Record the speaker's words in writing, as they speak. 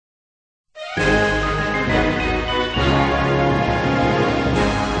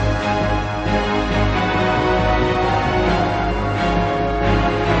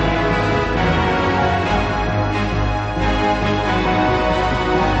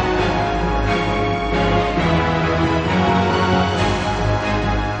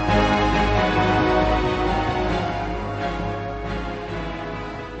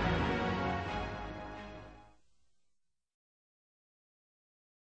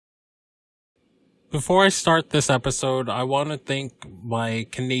Before I start this episode, I want to thank my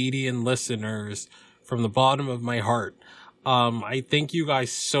Canadian listeners from the bottom of my heart. I thank you guys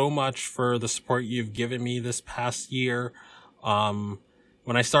so much for the support you've given me this past year.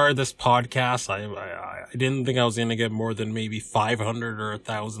 When I started this podcast, I didn't think I was going to get more than maybe 500 or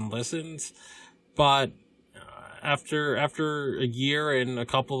 1,000 listens. But after a year and a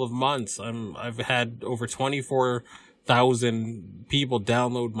couple of months, I've had over 24,000 people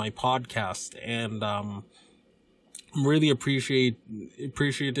download my podcast, and I'm really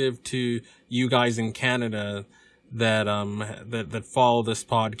appreciative to you guys in Canada that follow this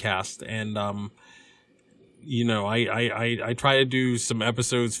podcast. And I try to do some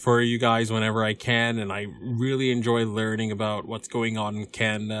episodes for you guys whenever I can, and I really enjoy learning about what's going on in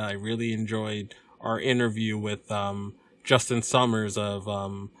Canada. I really enjoyed our interview with Justin Summers of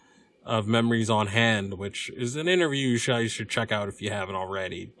Memories on Hand, which is an interview you guys should check out if you haven't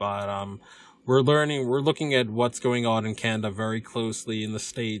already. But we're looking at what's going on in Canada very closely in the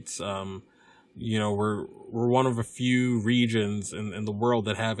States. We're one of a few regions in the world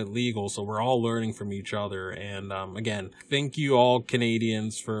that have it legal, so we're all learning from each other. And again, thank you all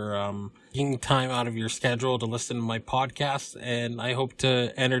Canadians for taking time out of your schedule to listen to my podcast, and I hope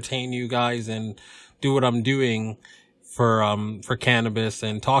to entertain you guys and do what I'm doing for cannabis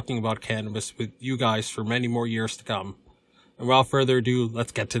and talking about cannabis with you guys for many more years to come. And without further ado,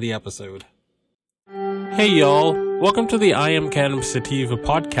 let's get to the episode. Hey y'all, welcome to the I Am Cannabis Sativa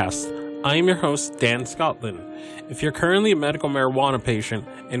podcast. I am your host, Dan Scotland. If you're currently a medical marijuana patient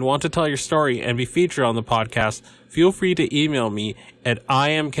and want to tell your story and be featured on the podcast, feel free to email me at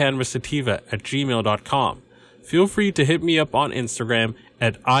iamcannabissativa@gmail.com. Feel free to hit me up on Instagram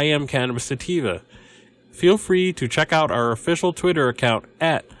at iamcannabissativa. Feel free to check out our official Twitter account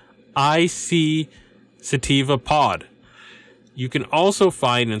at ICSativaPod. You can also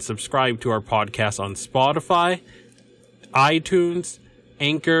find and subscribe to our podcast on Spotify, iTunes,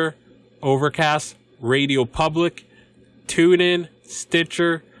 Anchor, Overcast, Radio Public, TuneIn,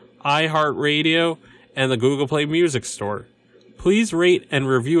 Stitcher, iHeartRadio, and the Google Play Music Store. Please rate and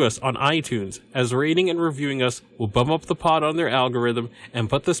review us on iTunes, as rating and reviewing us will bump up the pod on their algorithm and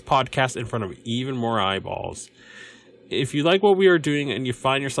put this podcast in front of even more eyeballs. If you like what we are doing and you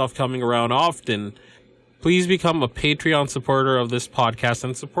find yourself coming around often, please become a Patreon supporter of this podcast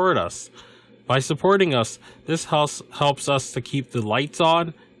and support us. By supporting us, this helps us to keep the lights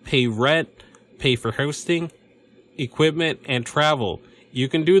on, pay rent, pay for hosting, equipment, and travel. You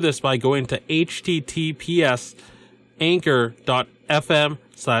can do this by going to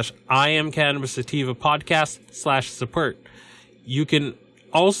https://iamcannabissativapodcast/support. You can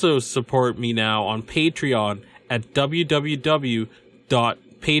also support me now on Patreon at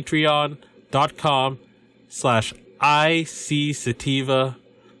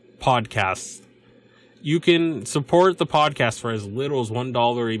www.patreon.com/ICSativaPodcasts. You can support the podcast for as little as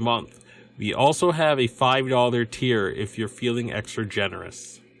 $1 a month. We also have a $5 tier if you're feeling extra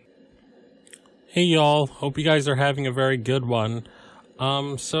generous. Hey y'all, hope you guys are having a very good one.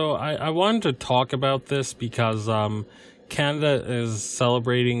 So I wanted to talk about this because Canada is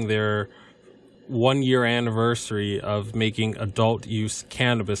celebrating their 1-year anniversary of making adult use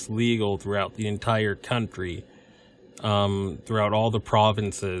cannabis legal throughout the entire country, throughout all the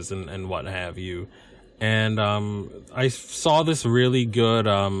provinces and what have you. And I saw this really good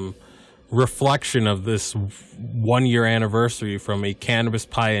reflection of this 1-year anniversary from a cannabis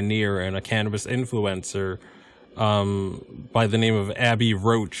pioneer and a cannabis influencer by the name of Abby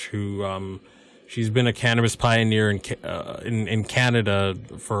Roach, who she's been a cannabis pioneer in Canada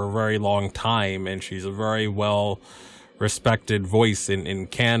for a very long time, and she's a very well respected voice in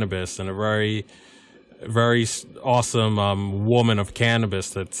cannabis, and a very awesome woman of cannabis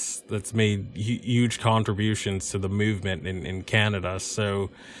that's made huge contributions to the movement in Canada. So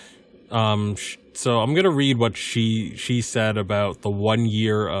I'm gonna read what she said about the 1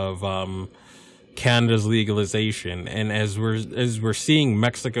 year of Canada's legalization. And as we're seeing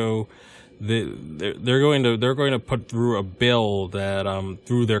Mexico, they're going to put through a bill that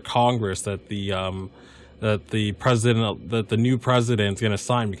through their Congress that the new president's going to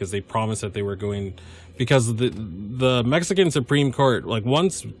sign, because they promised that they were going, because the Mexican Supreme Court, like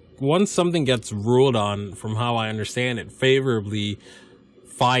once something gets ruled on, from how I understand it, favorably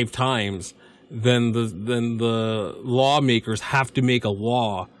 5 times, then the lawmakers have to make a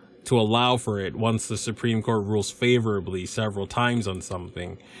law to allow for it once the Supreme Court rules favorably several times on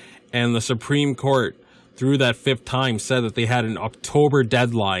something. And the Supreme Court, through that 5th time, said that they had an October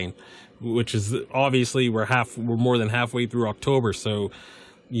deadline, which is obviously we're more than halfway through October. So,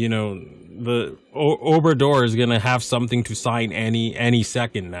 the Obrador is going to have something to sign any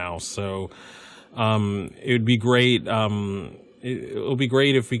second now. So It would be great. It'll be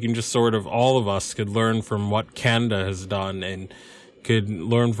great if we can just sort of, all of us could learn from what Canada has done, and could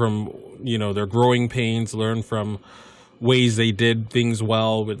learn from, their growing pains, learn from ways they did things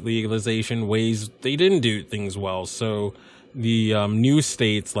well with legalization, ways they didn't do things well. So the new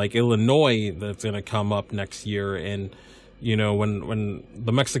states like Illinois that's going to come up next year, and when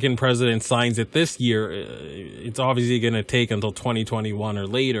the Mexican president signs it this year, it's obviously going to take until 2021 or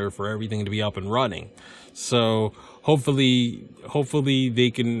later for everything to be up and running. So hopefully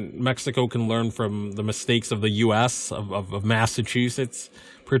Mexico can learn from the mistakes of the U.S., of Massachusetts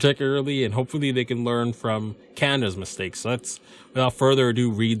particularly, and hopefully they can learn from Canada's mistakes. So let's, without further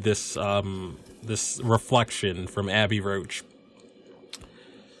ado, read this this reflection from Abby Roach.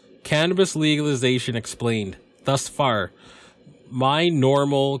 Cannabis legalization explained. Thus far, my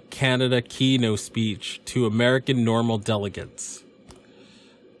normal Canada keynote speech to American normal delegates.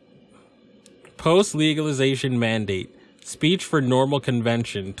 Post-legalization mandate. Speech for Normal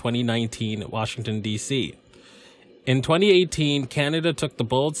Convention 2019, Washington, D.C. In 2018, Canada took the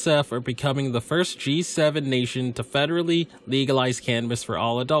bold step for becoming the first G7 nation to federally legalize cannabis for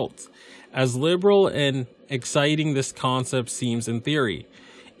all adults. As liberal and exciting this concept seems in theory,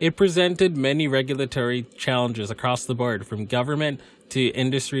 it presented many regulatory challenges across the board, from government to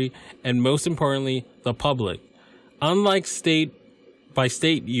industry, and most importantly, the public. Unlike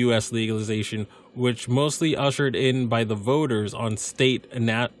state-by-state U.S. legalization, which mostly ushered in by the voters on state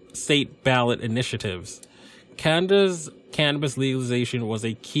ballot initiatives, Canada's cannabis legalization was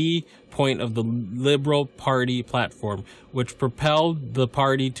a key point of the Liberal Party platform, which propelled the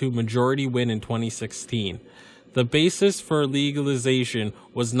party to a majority win in 2016. The basis for legalization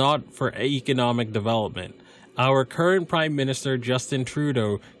was not for economic development. Our current Prime Minister, Justin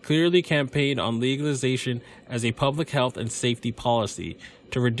Trudeau, clearly campaigned on legalization as a public health and safety policy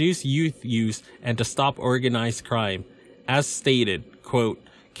to reduce youth use and to stop organized crime. As stated, quote,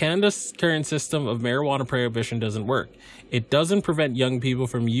 Canada's current system of marijuana prohibition doesn't work. It doesn't prevent young people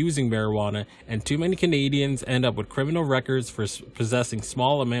from using marijuana, and too many Canadians end up with criminal records for possessing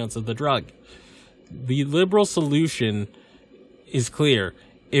small amounts of the drug. The Liberal solution is clear.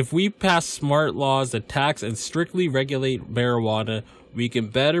 If we pass smart laws that tax and strictly regulate marijuana, we can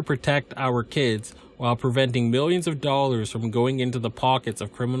better protect our kids while preventing millions of dollars from going into the pockets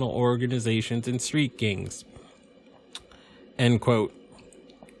of criminal organizations and street gangs. End quote.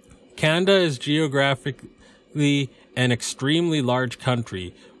 Canada is geographically an extremely large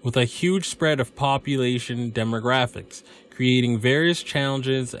country with a huge spread of population demographics, creating various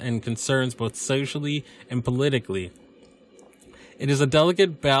challenges and concerns both socially and politically. It is a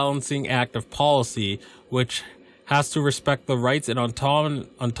delicate balancing act of policy which has to respect the rights and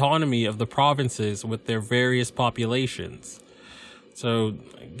autonomy of the provinces with their various populations. So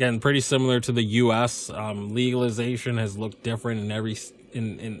again, pretty similar to the U.S., legalization has looked different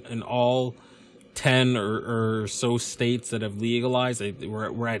in all 10 or so states that have legalized.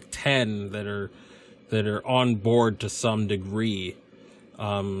 We're at 10 that are on board to some degree.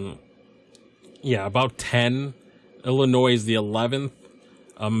 About 10. Illinois is the 11th.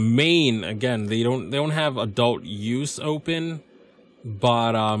 Maine, again, they don't have adult use open,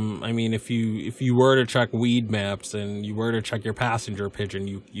 but I mean, if you were to check weed maps and you were to check your passenger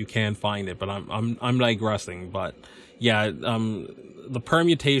pigeon, you can find it. But I'm digressing. But yeah, the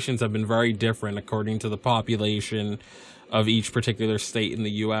permutations have been very different according to the population of each particular state in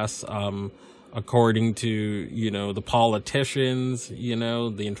the U.S. According to, the politicians,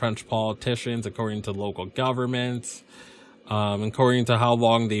 the entrenched politicians, according to local governments, according to how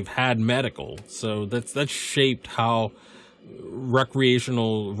long they've had medical. So that's shaped how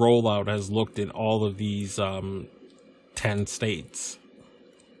recreational rollout has looked in all of these 10 states.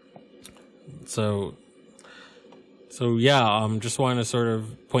 So yeah, just want to sort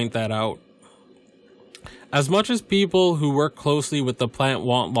of point that out. As much as people who work closely with the plant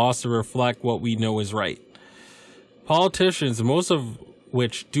want laws to reflect what we know is right, politicians, most of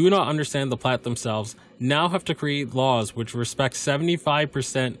which do not understand the plant themselves, now have to create laws which respect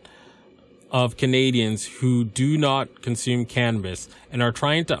 75% of Canadians who do not consume cannabis and are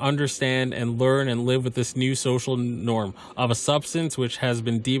trying to understand and learn and live with this new social norm of a substance which has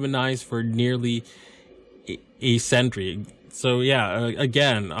been demonized for nearly a century. So yeah,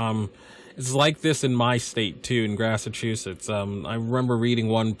 again, it's like this in my state too, in Massachusetts. I remember reading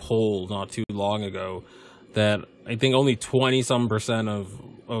one poll not too long ago that I think only 20-some%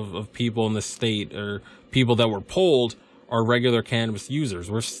 of people in the state, or people that were polled, are regular cannabis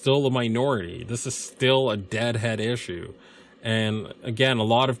users. We're still a minority. This is still a deadhead issue. And again, a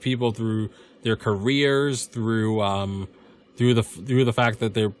lot of people through their careers, through through the fact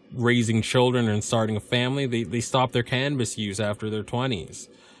that they're raising children and starting a family, they stop their cannabis use after their 20s.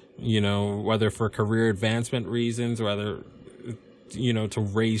 You know, whether for career advancement reasons, whether, you know, to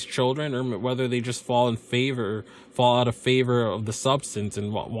raise children, or whether they just fall out of favor of the substance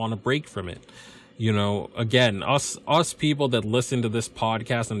and want to break from it. You know, again, us people that listen to this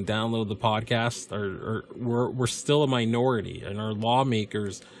podcast and download the podcast we're still a minority, and our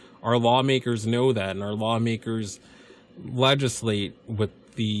lawmakers know that, and our lawmakers legislate with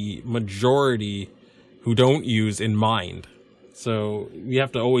the majority who don't use in mind. So we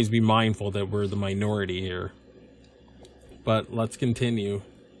have to always be mindful that we're the minority here. But let's continue.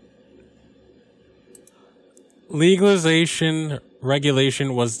 Legalization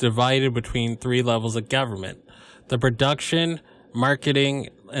regulation was divided between 3 levels of government: the production, marketing,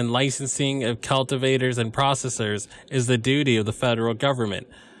 and licensing of cultivators and processors is the duty of the federal government.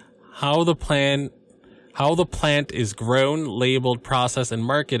 How the plant is grown, labeled, processed, and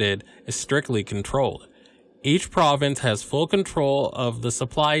marketed is strictly controlled. Each province has full control of the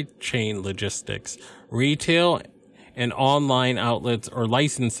supply chain logistics, retail and online outlets or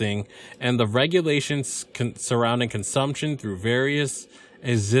licensing, and the regulations surrounding consumption through various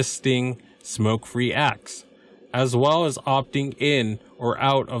existing smoke-free acts, as well as opting in or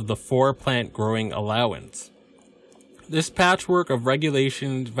out of the 4-plant growing allowance. This patchwork of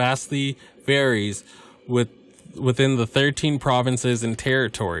regulations vastly varies within the 13 provinces and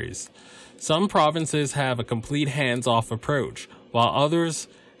territories. Some provinces have a complete hands-off approach, while others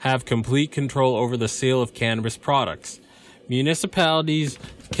have complete control over the sale of cannabis products. Municipalities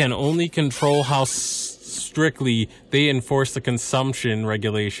can only control how strictly they enforce the consumption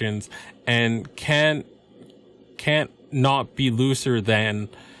regulations, and can't not be looser than,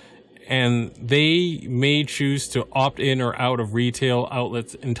 and they may choose to opt in or out of retail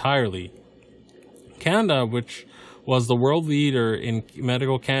outlets entirely. Canada, which was the world leader in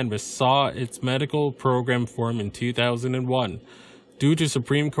medical cannabis, saw its medical program form in 2001 due to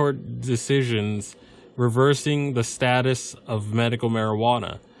Supreme Court decisions reversing the status of medical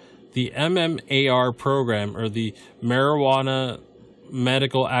marijuana. The MMAR program, or the Marijuana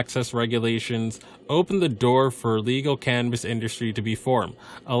Medical Access Regulations, opened the door for legal cannabis industry to be formed,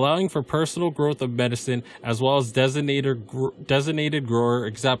 allowing for personal growth of medicine as well as designated grower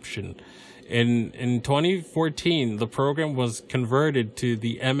exception. In 2014, the program was converted to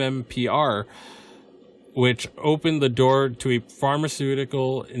the MMPR, which opened the door to a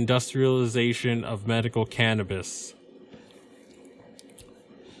pharmaceutical industrialization of medical cannabis.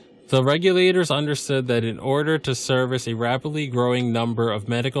 The regulators understood that in order to service a rapidly growing number of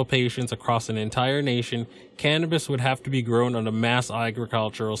medical patients across an entire nation, cannabis would have to be grown on a mass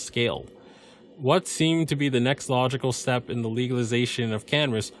agricultural scale. What seemed to be the next logical step in the legalization of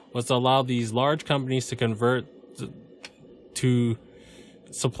cannabis was to allow these large companies to convert to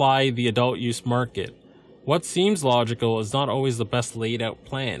supply the adult use market. What seems logical is not always the best laid out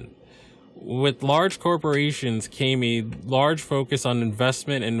plan. With large corporations came a large focus on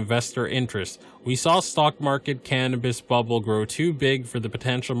investment and investor interest. We saw stock market cannabis bubble grow too big for the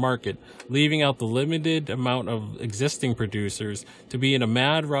potential market, leaving out the limited amount of existing producers to be in a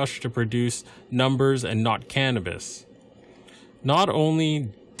mad rush to produce numbers and not cannabis. Not only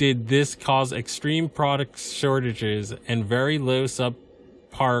did this cause extreme product shortages and very low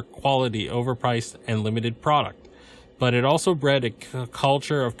subpar quality, overpriced, and limited product, but it also bred a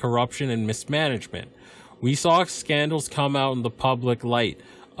culture of corruption and mismanagement. We saw scandals come out in the public light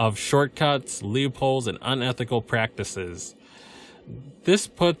of shortcuts, loopholes, and unethical practices. This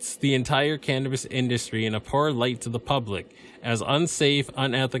puts the entire cannabis industry in a poor light to the public as unsafe,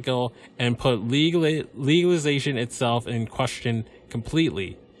 unethical, and put legalization itself in question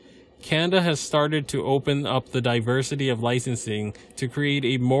completely. Canada has started to open up the diversity of licensing to create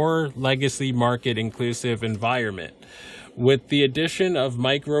a more legacy market inclusive environment. With the addition of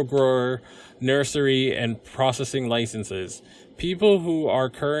micro-grower, nursery, and processing licenses, people who are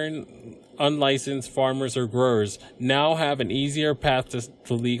current unlicensed farmers or growers now have an easier path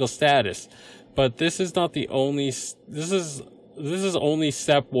to legal status. But this is not the only. This is only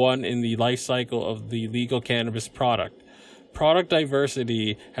step one in the life cycle of the legal cannabis product. Product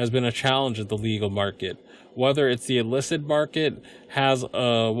diversity has been a challenge at the legal market. Whether it's the illicit market has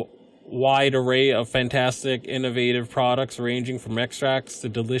a wide array of fantastic, innovative products ranging from extracts to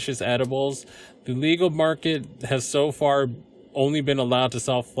delicious edibles, the legal market has so far only been allowed to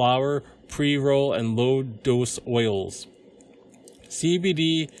sell flower, pre-roll, and low-dose oils.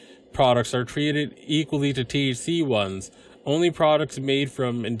 CBD products are treated equally to THC ones. Only products made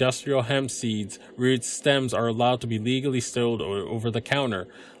from industrial hemp seeds, roots, stems are allowed to be legally sold over the counter,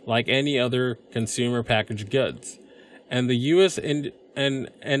 like any other consumer packaged goods. and the U.S. and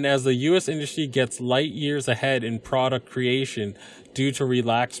as the U.S. industry gets light years ahead in product creation due to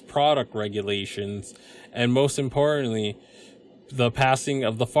relaxed product regulations, and most importantly, the passing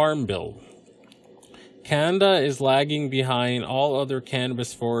of the Farm Bill. Canada is lagging behind all other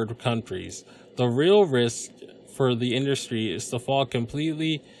cannabis-forward countries. The real risk for the industry is to fall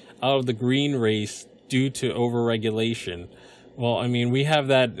completely out of the green race due to overregulation. Well, I mean, we have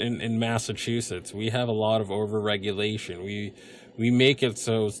that in Massachusetts. We have a lot of overregulation. We make it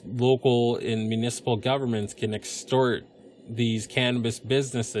so local and municipal governments can extort these cannabis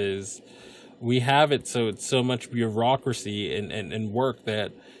businesses. We have it so it's so much bureaucracy and work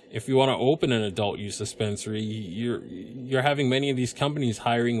that if you want to open an adult use dispensary, you're having many of these companies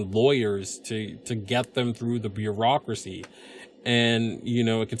hiring lawyers to get them through the bureaucracy. And, you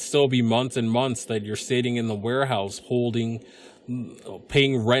know, it could still be months and months that you're sitting in the warehouse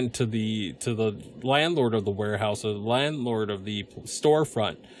paying rent to the landlord of the warehouse or the landlord of the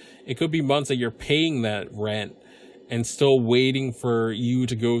storefront. It could be months that you're paying that rent and still waiting for you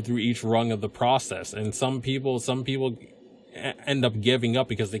to go through each rung of the process. And some people end up giving up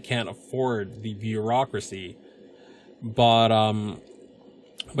because they can't afford the bureaucracy. But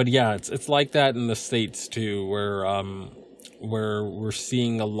yeah, it's like that in the States too, where we're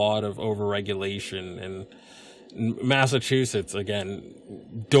seeing a lot of overregulation. And Massachusetts, again,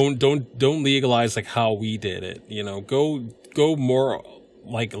 don't legalize like how we did it. You know, go more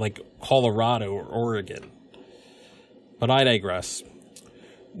like Colorado or Oregon. But I digress.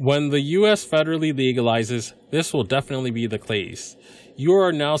 When the U.S. federally legalizes, this will definitely be the case. You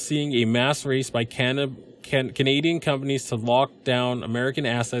are now seeing a mass race by Canadian companies to lock down American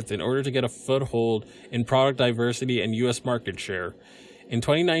assets in order to get a foothold in product diversity and U.S. market share. In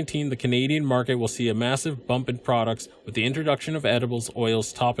 2019, the Canadian market will see a massive bump in products with the introduction of edibles,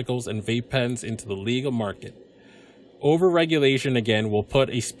 oils, topicals, and vape pens into the legal market. Overregulation again will put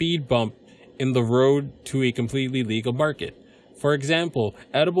a speed bump in the road to a completely legal market. For example,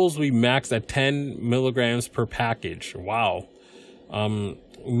 edibles will be maxed at 10 milligrams per package. Wow. I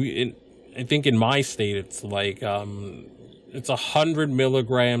think in my state it's like it's 100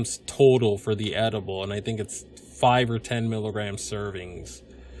 milligrams total for the edible, and I think it's 5 or 10 milligram servings.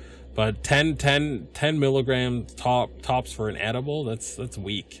 But 10 milligram tops for an edible, that's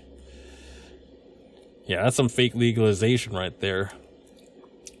weak. Yeah, that's some fake legalization right there.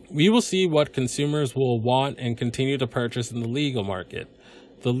 We will see what consumers will want and continue to purchase in the legal market.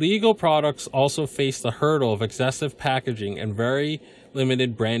 The legal products also face the hurdle of excessive packaging and very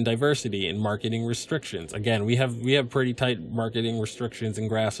limited brand diversity and marketing restrictions. Again, we have pretty tight marketing restrictions in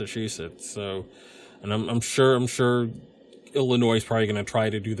Massachusetts. So, and I'm sure Illinois is probably going to try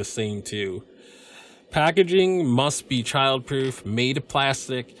to do the same too. Packaging must be childproof, made of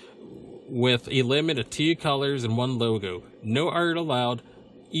plastic, with a limit of 2 colors and 1 logo. No art allowed.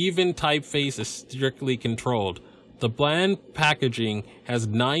 Even typeface is strictly controlled. The bland packaging has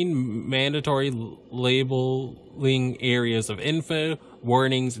 9 mandatory labeling areas of info,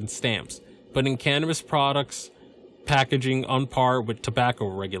 warnings, and stamps. But in cannabis products, packaging on par with tobacco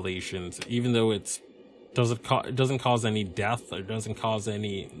regulations, even though it doesn't cause any death or doesn't cause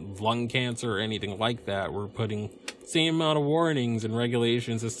any lung cancer or anything like that. We're putting the same amount of warnings and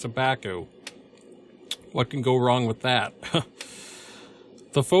regulations as tobacco. What can go wrong with that?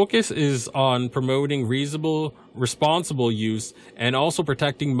 The focus is on promoting reasonable, responsible use and also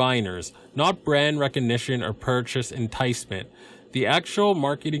protecting minors, not brand recognition or purchase enticement. The actual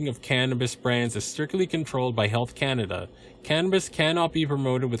marketing of cannabis brands is strictly controlled by Health Canada. Cannabis cannot be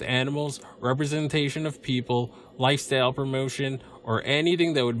promoted with animals, representation of people, lifestyle promotion, or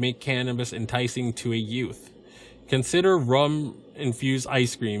anything that would make cannabis enticing to a youth. Consider rum-infused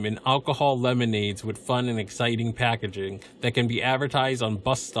ice cream and alcohol lemonades with fun and exciting packaging that can be advertised on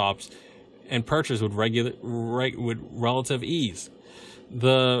bus stops and purchased with relative ease.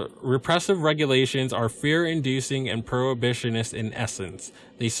 The repressive regulations are fear-inducing and prohibitionist in essence.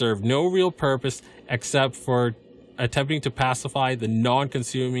 They serve no real purpose except for attempting to pacify the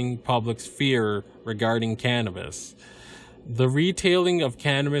non-consuming public's fear regarding cannabis. The retailing of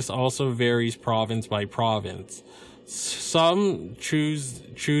cannabis also varies province by province. Some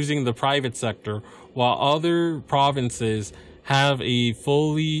choosing the private sector, while other provinces have a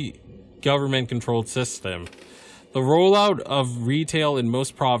fully government-controlled system. The rollout of retail in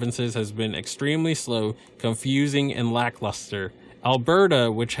most provinces has been extremely slow, confusing, and lackluster.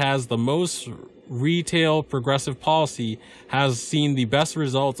 Alberta, which has the most retail progressive policy, has seen the best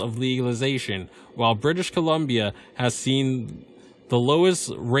results of legalization, while British Columbia has seen the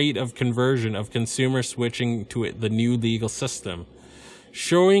lowest rate of conversion of consumers switching to the new legal system.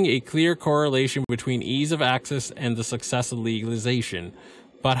 showing a clear correlation between ease of access and the success of legalization.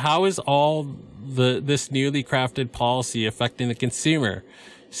 But how is all this newly crafted policy affecting the consumer?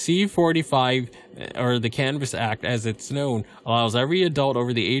 C-45, or the Cannabis Act as it's known, allows every adult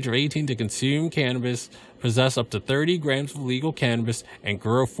over the age of 18 to consume cannabis, possess up to 30 grams of legal cannabis, and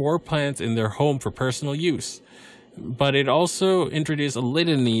grow 4 plants in their home for personal use. But it also introduced a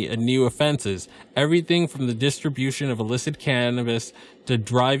litany of new offenses, everything from the distribution of illicit cannabis to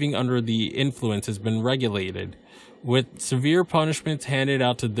driving under the influence has been regulated, with severe punishments handed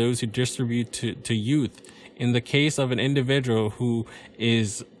out to those who distribute to youth. In the case of an individual who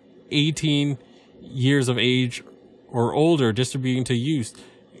is 18 years of age or older, distributing to youth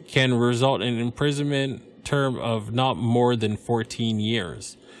can result in an imprisonment term of not more than 14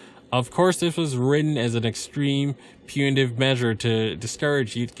 years. Of course, this was written as an extreme punitive measure to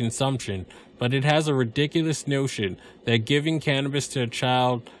discourage youth consumption, but it has a ridiculous notion that giving cannabis to a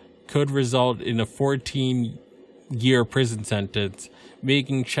child could result in a 14-year prison sentence,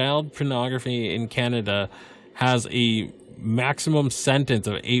 making child pornography in Canada has a maximum sentence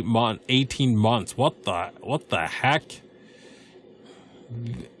of 18 months. What the heck?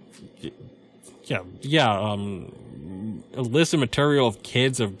 Illicit material of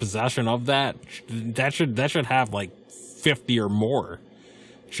kids of possession of that should have like 50 or more.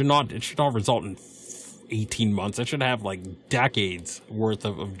 It should not result in 18 months. It should have like decades worth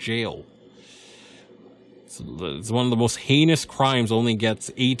of jail. It's one of the most heinous crimes, only gets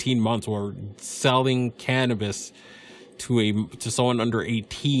 18 months, where selling cannabis to someone under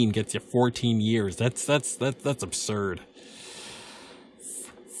 18 gets you 14 years. That's absurd.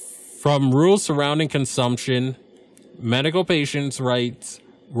 From rules surrounding consumption, medical patients' rights,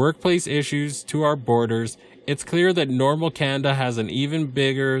 workplace issues to our borders, it's clear that Normal Canada has an even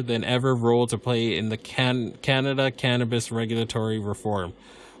bigger than ever role to play in the Canada cannabis regulatory reform.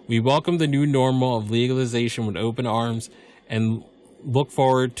 We welcome the new normal of legalization with open arms and look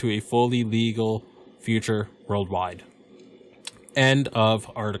forward to a fully legal future worldwide. End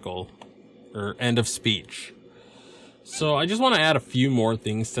of article, or end of speech. So I just want to add a few more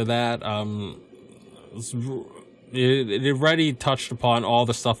things to that. It already touched upon all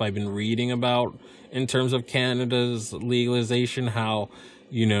the stuff I've been reading about in terms of Canada's legalization, how,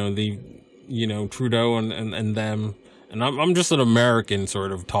 Trudeau and them, and I'm just an American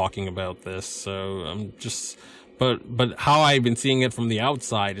sort of talking about this, so I'm just, but how I've been seeing it from the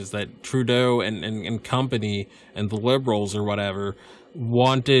outside is that Trudeau and company and the Liberals or whatever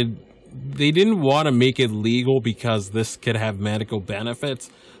they didn't want to make it legal because this could have medical benefits,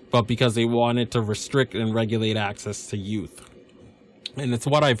 but because they wanted to restrict and regulate access to youth. And it's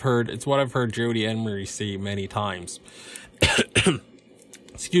what I've heard Jody Emery say many times.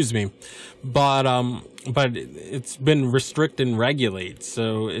 Excuse me. But it's been restrict and regulate.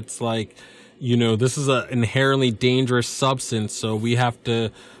 So it's like, this is an inherently dangerous substance, so we have to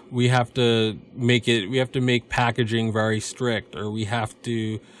make packaging very strict, or we have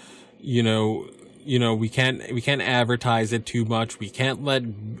to we can't advertise it too much. We have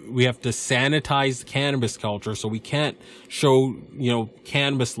to sanitize the cannabis culture, so we can't show,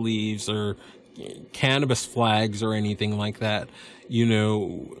 cannabis leaves or cannabis flags or anything like that,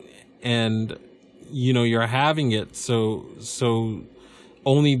 and, you're having it. So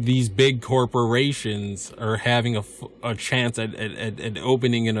only these big corporations are having a chance at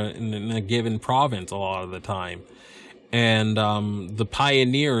opening in a given province a lot of the time. And the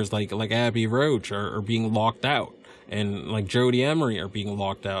pioneers like Abby Roach are being locked out, and like Jody Emery are being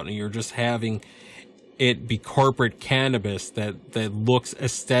locked out, and you're just having it be corporate cannabis that looks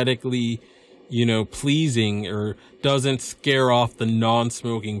aesthetically, pleasing, or doesn't scare off the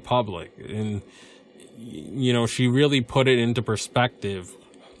non-smoking public. And she really put it into perspective,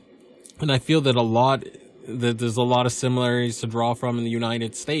 and I feel that there's a lot of similarities to draw from in the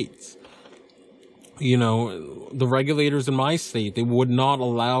United States. The regulators in my state, they would not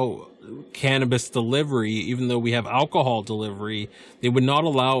allow cannabis delivery, even though we have alcohol delivery. They would not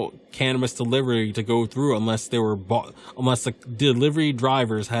allow cannabis delivery to go through unless unless the delivery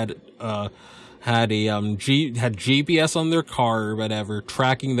drivers had GPS on their car or whatever,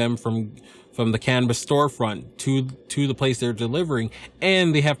 tracking them from the cannabis storefront to the place they're delivering,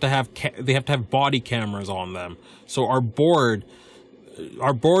 and they have to have body cameras on them. So our board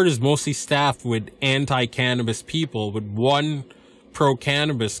is mostly staffed with anti-cannabis people, with one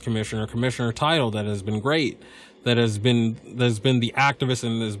pro-cannabis commissioner title that has been great, that has been the activist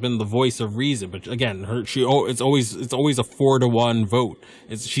and has been the voice of reason. But again, it's always a 4-1 vote.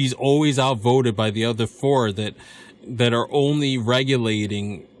 She's always outvoted by the other 4 that are only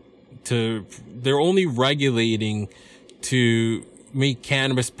regulating to make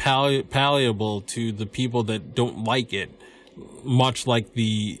cannabis palatable to the people that don't like it, much like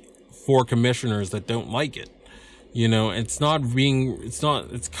the 4 commissioners that don't like it. You know, its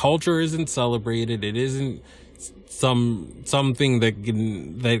culture isn't celebrated. It isn't something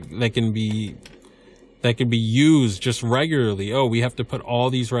that can be used just regularly. Oh, we have to put all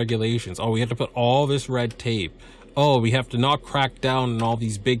these regulations. Oh, we have to put all this red tape. Oh, we have to not crack down on all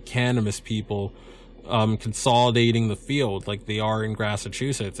these big cannabis people consolidating the field like they are in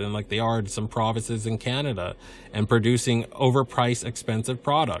Massachusetts and like they are in some provinces in Canada, and producing overpriced, expensive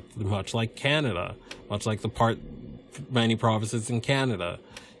product, much like Canada, much like many provinces in Canada.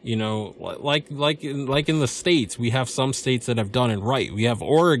 You know, like in the States, we have some states that have done it right. We have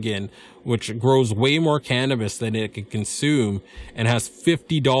Oregon, which grows way more cannabis than it can consume and has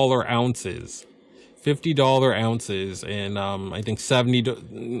 $50 ounces. $50 ounces, and I think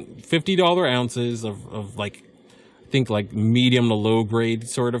 $50 ounces of like, I think like medium to low grade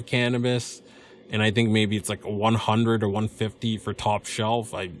sort of cannabis, and I think maybe it's like 100 or 150 for top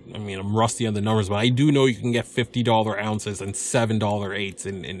shelf. I mean, I'm rusty on the numbers, but I do know you can get $50 ounces and $7 eighths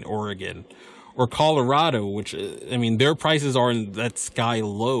in Oregon, or Colorado, which, I mean, their prices are in that sky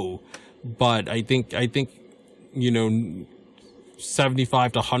low, but I think you know,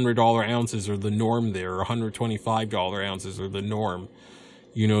 $75 to $100 ounces are the norm there, or $125 ounces are the norm.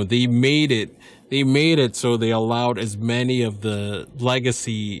 You know, they made it so they allowed as many of the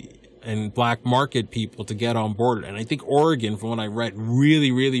legacy and black market people to get on board. And I think Oregon, from what I read,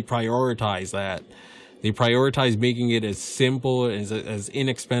 really prioritized that. They prioritize making it as simple, as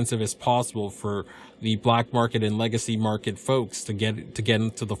inexpensive as possible for the black market and legacy market folks to get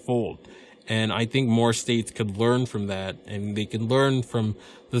into the fold. And I think more states could learn from that, and they can learn from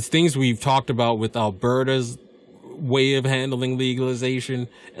the things we've talked about with Alberta's way of handling legalization,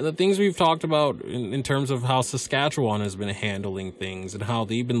 and the things we've talked about in terms of how Saskatchewan has been handling things, and how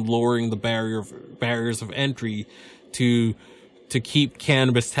they've been lowering the barriers of entry to keep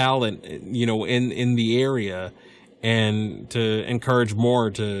cannabis talent, you know, in the area, and to encourage more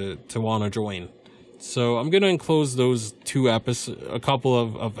to want to join. So I'm going to enclose those a couple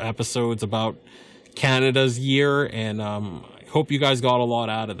of episodes about Canada's year, and I hope you guys got a lot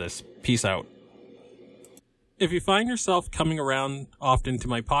out of this. Peace out. If you find yourself coming around often to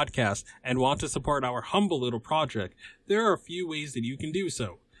my podcast and want to support our humble little project, there are a few ways that you can do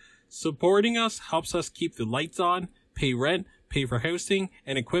so. Supporting us helps us keep the lights on, pay rent, pay for hosting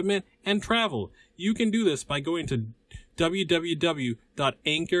and equipment, and travel. You can do this by going to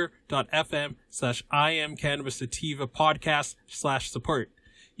www.anchor.fm/IamCannabisSativa podcast/support.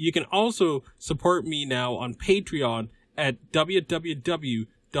 You can also support me now on Patreon at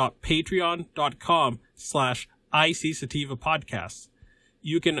www.patreon.com/ICSativa podcast.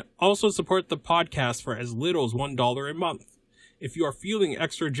 You can also support the podcast for as little as $1 a month. If you are feeling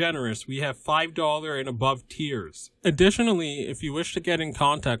extra generous, we have $5 and above tiers. Additionally, if you wish to get in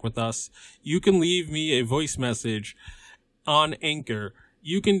contact with us, you can leave me a voice message on Anchor.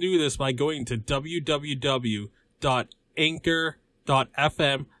 You can do this by going to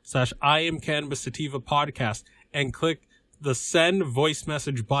www.anchor.fm/IamCannabisSativa podcast and click the send voice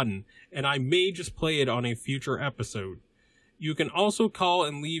message button, and I may just play it on a future episode. You can also call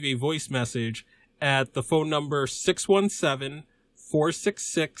and leave a voice message at the phone number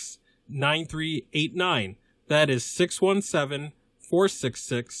 617-466-9389. That is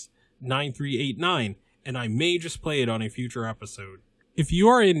 617-466-9389, and I may just play it on a future episode. If you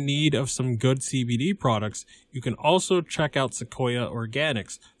are in need of some good CBD products, you can also check out Sequoia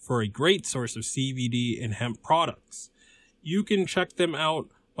Organics for a great source of CBD and hemp products. You can check them out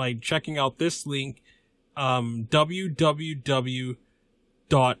by checking out this link,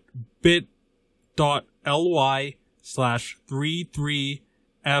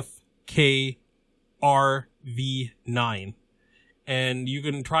 And you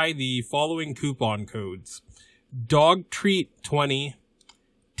can try the following coupon codes: Dog Treat 20,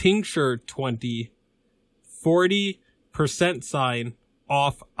 Tincture 20, 40%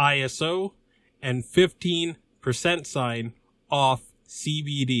 off ISO, and 15% off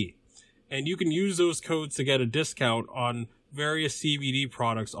CBD. And you can use those codes to get a discount on various CBD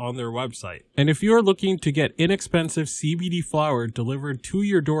products on their website. And if you are looking to get inexpensive CBD flower delivered to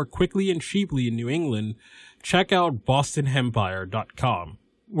your door quickly and cheaply in New England, check out BostonHempire.com,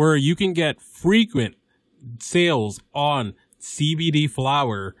 where you can get frequent sales on CBD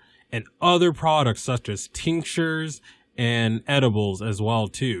flower and other products such as tinctures and edibles as well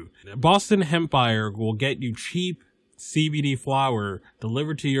too. Boston Hempire will get you cheap CBD flower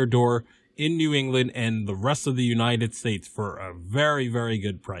delivered to your door in New England and the rest of the United States for a very, very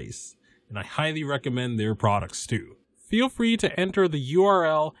good price. And I highly recommend their products too. feel free to enter the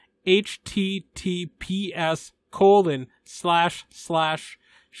URL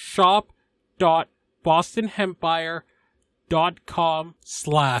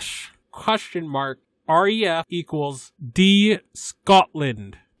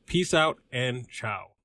Scotland. Peace out and ciao.